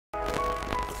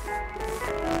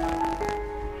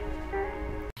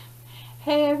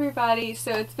everybody,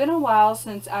 so it's been a while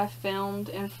since I filmed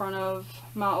in front of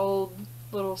my old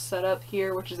little setup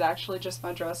here, which is actually just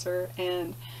my dresser,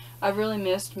 and I've really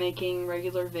missed making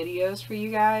regular videos for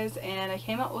you guys, and I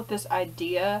came up with this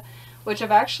idea, which I've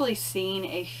actually seen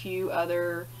a few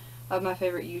other of my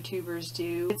favorite YouTubers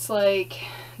do. It's like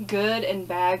good and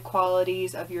bad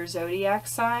qualities of your zodiac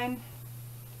sign.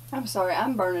 I'm sorry,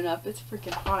 I'm burning up. It's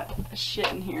freaking hot as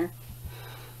shit in here.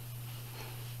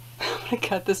 I'm gonna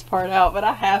cut this part out, but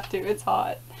I have to. It's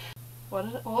hot.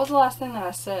 What was the last thing that I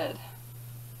said?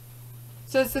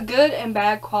 So it's the good and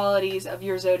bad qualities of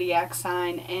your zodiac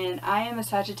sign, and I am a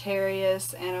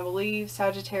Sagittarius, and I believe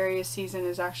Sagittarius season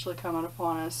is actually coming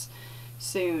upon us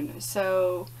soon.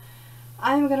 So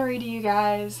I'm gonna read to you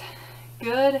guys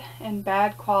good and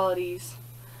bad qualities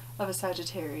of a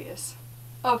Sagittarius.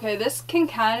 Okay, this can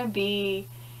kind of be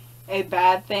a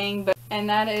bad thing, and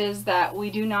that is that we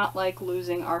do not like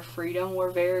losing our freedom.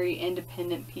 We're very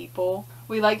independent people.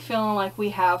 We like feeling like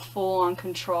we have full-on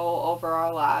control over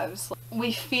our lives.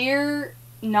 We fear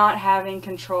not having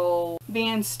control,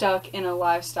 being stuck in a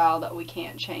lifestyle that we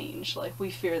can't change. Like, we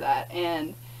fear that,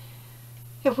 and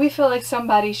if we feel like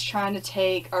somebody's trying to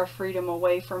take our freedom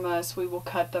away from us, we will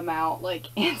cut them out, like,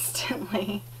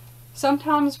 instantly.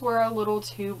 Sometimes we're a little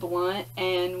too blunt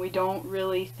and we don't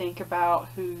really think about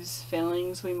whose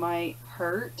feelings we might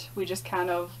hurt. We just kind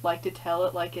of like to tell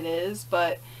it like it is,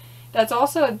 but that's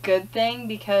also a good thing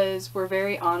because we're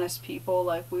very honest people.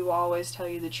 Like, we will always tell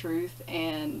you the truth,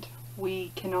 and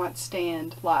we cannot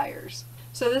stand liars.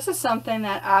 So this is something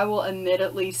that I will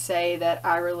admittedly say that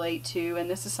I relate to,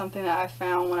 and this is something that I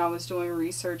found when I was doing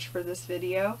research for this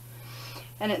video.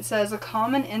 And it says a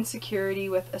common insecurity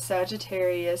with a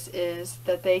Sagittarius is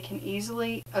that they can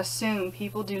easily assume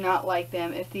people do not like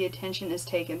them if the attention is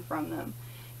taken from them.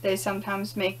 They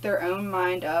sometimes make their own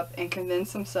mind up and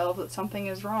convince themselves that something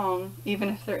is wrong, even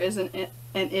if there isn't an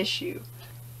issue.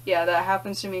 Yeah, that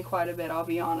happens to me quite a bit, I'll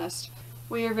be honest.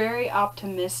 We are very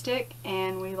optimistic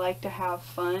and we like to have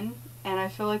fun, and I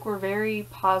feel like we're very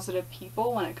positive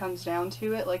people when it comes down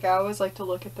to it. Like, I always like to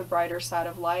look at the brighter side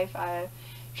of life. I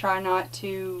try not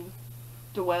to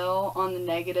dwell on the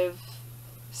negative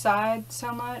side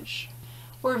so much.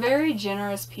 We're very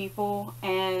generous people,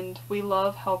 and we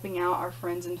love helping out our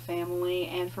friends and family,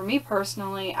 and for me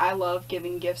personally, I love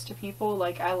giving gifts to people.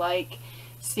 Like, I like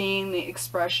seeing the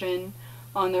expression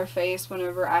on their face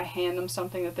whenever I hand them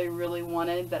something that they really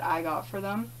wanted that I got for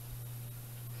them.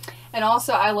 And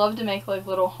also, I love to make like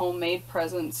little homemade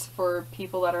presents for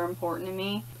people that are important to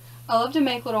me. I love to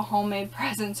make little homemade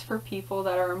presents for people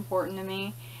that are important to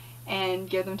me and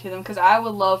give them to them, because I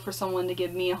would love for someone to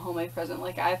give me a homemade present.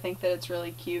 Like, I think that it's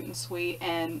really cute and sweet,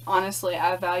 and honestly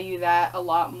I value that a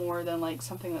lot more than like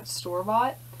something that's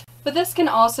store-bought. But this can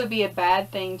also be a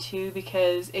bad thing too,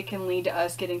 because it can lead to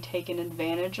us getting taken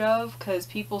advantage of, because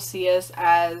people see us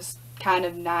as kind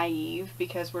of naive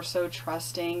because we're so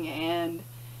trusting, and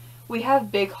we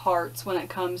have big hearts when it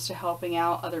comes to helping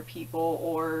out other people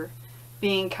or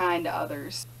being kind to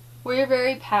others. We're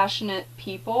very passionate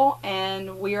people,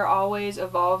 and we are always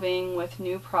evolving with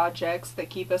new projects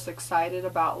that keep us excited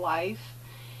about life.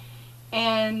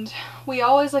 And we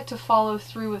always like to follow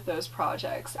through with those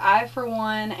projects. I, for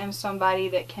one, am somebody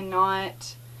that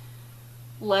cannot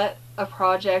let a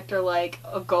project or like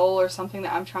a goal or something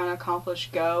that I'm trying to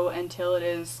accomplish go until it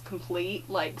is complete.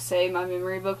 Like, say my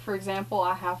memory book, for example,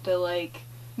 I have to like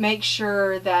make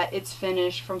sure that it's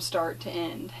finished from start to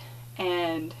end.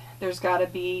 And there's got to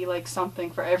be like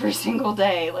something for every single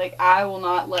day. Like, I will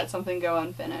not let something go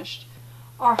unfinished.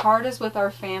 Our heart is with our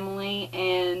family,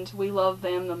 and we love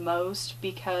them the most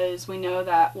because we know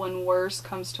that when worse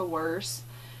comes to worse,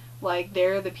 like,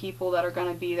 they're the people that are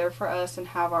going to be there for us and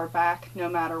have our back no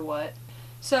matter what.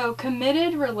 So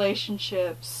committed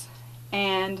relationships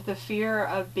and the fear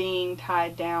of being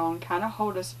tied down kind of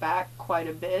hold us back quite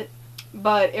a bit.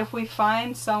 But if we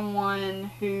find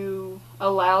someone who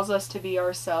allows us to be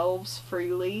ourselves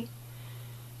freely,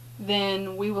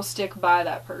 then we will stick by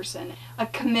that person. A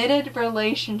committed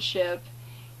relationship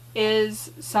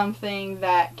is something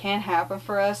that can happen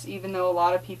for us, even though a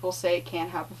lot of people say it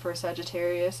can't happen for a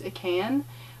Sagittarius. It can.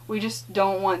 We just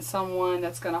don't want someone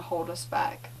that's going to hold us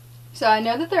back. So I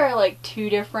know that there are like two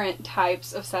different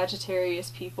types of Sagittarius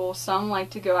people. Some like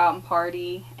to go out and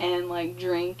party and like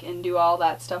drink and do all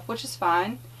that stuff, which is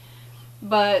fine.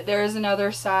 But there is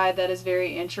another side that is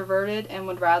very introverted and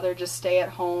would rather just stay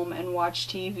at home and watch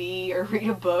TV or read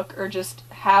a book or just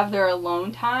have their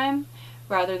alone time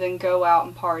rather than go out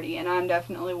and party. And I'm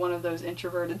definitely one of those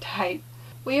introverted type.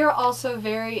 We are also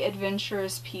very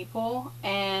adventurous people,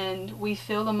 and we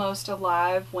feel the most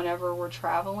alive whenever we're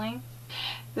traveling.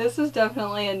 This is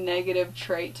definitely a negative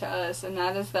trait to us, and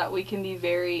that is that we can be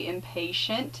very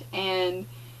impatient, and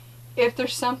if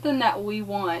there's something that we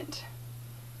want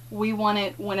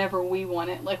it whenever we want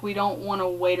it. Like, we don't want to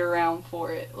wait around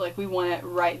for it. Like, we want it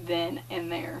right then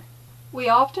and there. We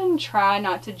often try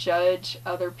not to judge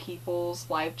other people's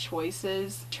life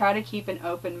choices, try to keep an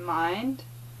open mind,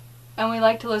 and we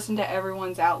like to listen to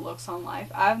everyone's outlooks on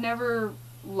life. I've never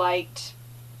liked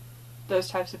those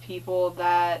types of people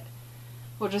that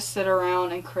will just sit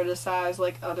around and criticize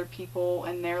like other people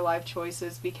and their life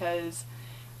choices, because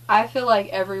I feel like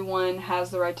everyone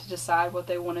has the right to decide what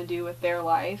they want to do with their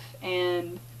life,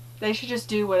 and they should just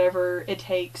do whatever it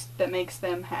takes that makes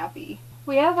them happy.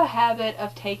 We have a habit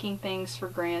of taking things for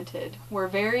granted. We're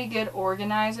very good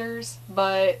organizers,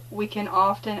 but we can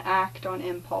often act on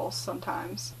impulse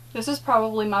sometimes. This is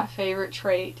probably my favorite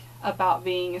trait about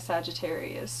being a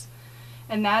Sagittarius,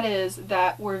 and that is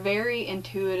that we're very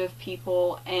intuitive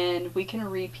people, and we can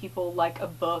read people like a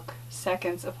book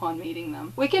seconds upon meeting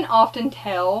them. We can often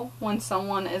tell when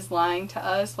someone is lying to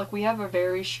us. Like, we have a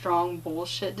very strong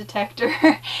bullshit detector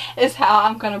is how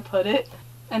I'm gonna put it.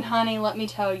 And honey, let me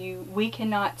tell you, we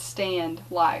cannot stand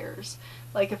liars.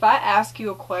 Like, if I ask you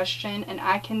a question and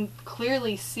I can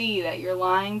clearly see that you're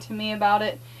lying to me about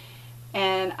it,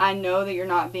 and I know that you're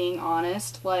not being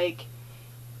honest, like,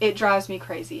 it drives me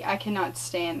crazy. I cannot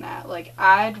stand that. Like,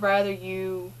 I'd rather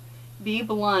you be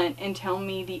blunt and tell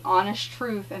me the honest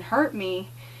truth and hurt me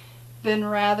than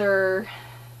rather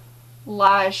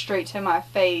lie straight to my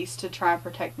face to try and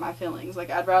protect my feelings. Like,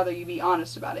 I'd rather you be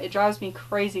honest about it. It drives me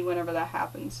crazy whenever that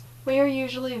happens. We are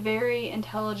usually very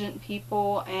intelligent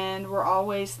people, and we're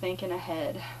always thinking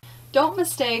ahead. Don't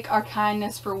mistake our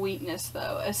kindness for weakness,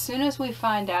 though. As soon as we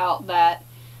find out that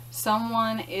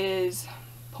someone is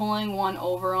pulling one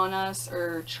over on us,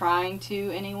 or trying to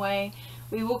anyway,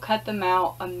 we will cut them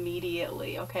out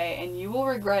immediately, okay? And you will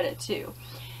regret it too.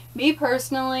 Me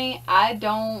personally, I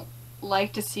don't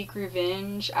like to seek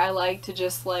revenge. I like to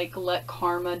just like let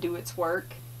karma do its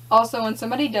work. Also, when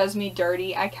somebody does me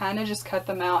dirty, I kind of just cut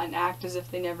them out and act as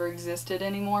if they never existed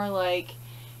anymore. Like,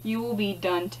 you will be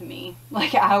done to me.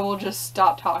 Like, I will just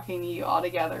stop talking to you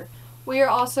altogether. We are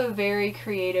also very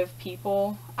creative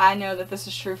people. I know that this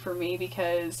is true for me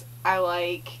because I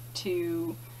like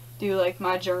to do like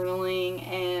my journaling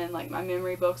and like my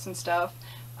memory books and stuff.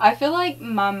 I feel like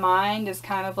my mind is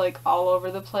kind of like all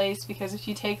over the place, because if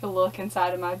you take a look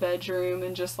inside of my bedroom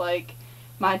and just like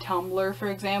my Tumblr, for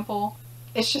example,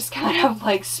 it's just kind of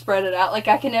like spread it out. Like,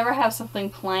 I can never have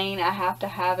something plain. I have to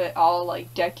have it all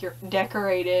like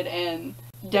decorated and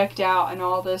decked out and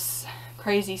all this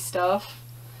crazy stuff.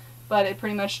 But it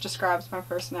pretty much describes my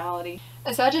personality.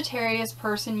 A Sagittarius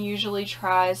person usually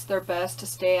tries their best to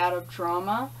stay out of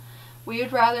drama. We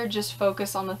would rather just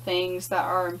focus on the things that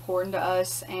are important to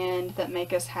us and that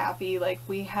make us happy. Like,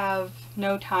 we have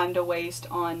no time to waste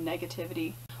on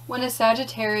negativity. When a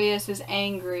Sagittarius is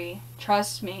angry,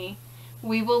 trust me,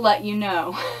 we will let you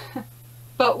know.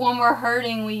 But when we're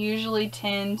hurting, we usually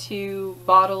tend to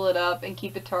bottle it up and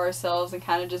keep it to ourselves and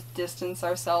kind of just distance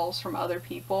ourselves from other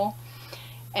people.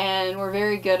 And we're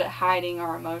very good at hiding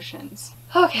our emotions.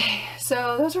 Okay,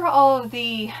 so those are all of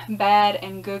the bad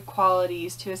and good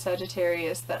qualities to a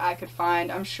Sagittarius that I could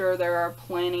find. I'm sure there are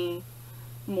plenty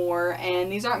more, and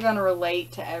these aren't going to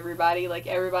relate to everybody. Like,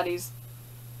 everybody's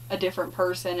a different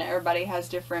person, everybody has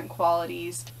different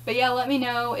qualities. But yeah, let me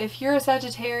know if you're a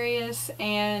Sagittarius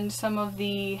and some of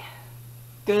the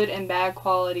good and bad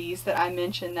qualities that I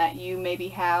mentioned that you maybe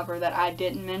have or that I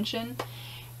didn't mention.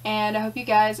 And I hope you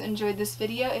guys enjoyed this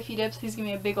video. If you did, please give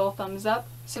me a big ol' thumbs up.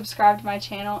 Subscribe to my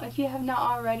channel if you have not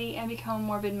already, and become a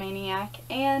morbid maniac.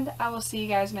 And I will see you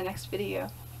guys in my next video.